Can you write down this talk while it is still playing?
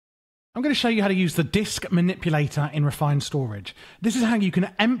I'm going to show you how to use the Disk Manipulator in Refined Storage. This is how you can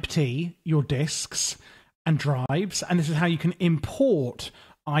empty your disks and drives, and this is how you can import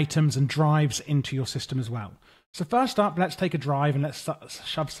items and drives into your system as well. So first up, let's take a drive and let's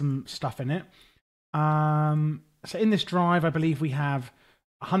shove some stuff in it. So in this drive, I believe we have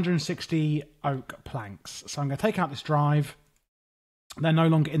 160 oak planks. So I'm going to take out this drive. They're no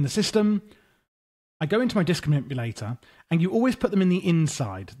longer in the system. I go into my Disk Manipulator, and you always put them in the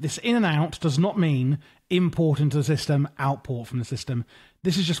inside. This in and out does not mean import into the system, output from the system.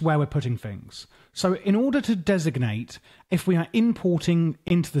 This is just where we're putting things. So in order to designate if we are importing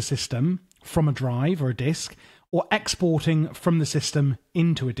into the system from a drive or a disk, or exporting from the system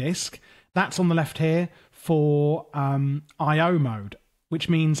into a disk, that's on the left here for I/O mode, which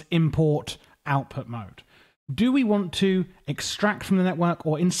means import output mode. Do we want to extract from the network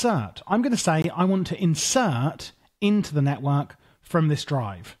or insert? I'm going to say I want to insert into the network from this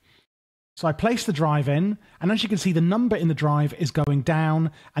drive. So I place the drive in, and as you can see, the number in the drive is going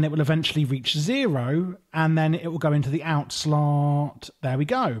down, and it will eventually reach 0, and then it will go into the out slot. There we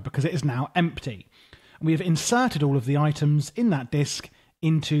go, because it is now empty. We have inserted all of the items in that disk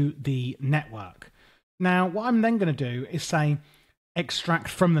into the network. Now, what I'm then going to do is say extract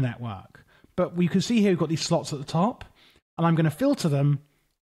from the network. But we can see here we've got these slots at the top, and I'm going to filter them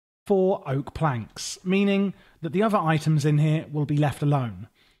for oak planks, meaning that the other items in here will be left alone.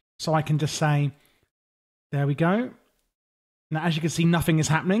 So I can just say, there we go. Now, as you can see, nothing is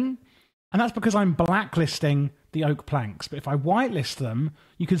happening, and that's because I'm blacklisting the oak planks. But if I whitelist them,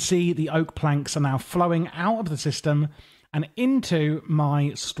 you can see the oak planks are now flowing out of the system and into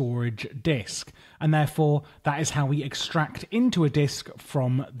my storage disk. And therefore, that is how we extract into a disk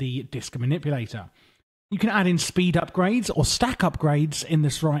from the Disk Manipulator. You can add in speed upgrades or stack upgrades in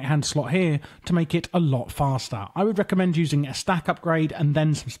this right-hand slot here to make it a lot faster. I would recommend using a stack upgrade and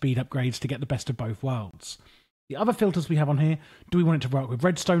then some speed upgrades to get the best of both worlds. The other filters we have on here, do we want it to work with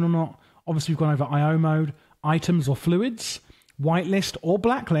redstone or not? Obviously, we've gone over I/O mode, items or fluids, whitelist or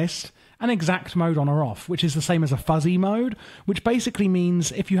blacklist, and exact mode on or off, which is the same as a fuzzy mode, which basically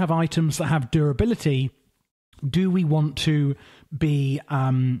means if you have items that have durability, do we want to be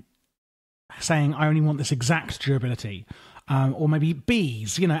saying, I only want this exact durability? Or maybe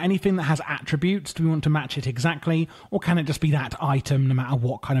Bs, anything that has attributes, do we want to match it exactly? Or can it just be that item no matter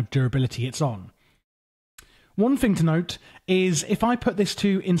what kind of durability it's on? One thing to note is if I put this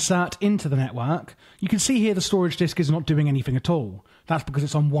to insert into the network, you can see here the storage disk is not doing anything at all. That's because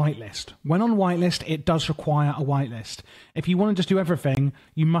it's on whitelist. When on whitelist, it does require a whitelist. If you want to just do everything,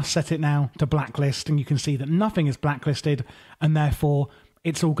 you must set it now to blacklist, and you can see that nothing is blacklisted, and therefore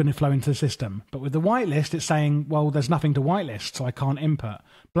it's all going to flow into the system. But with the whitelist, it's saying, well, there's nothing to whitelist, so I can't input.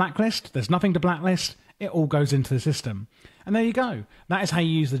 Blacklist, there's nothing to blacklist, it all goes into the system. And there you go. That is how you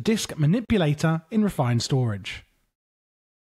use the Disk Manipulator in Refined Storage.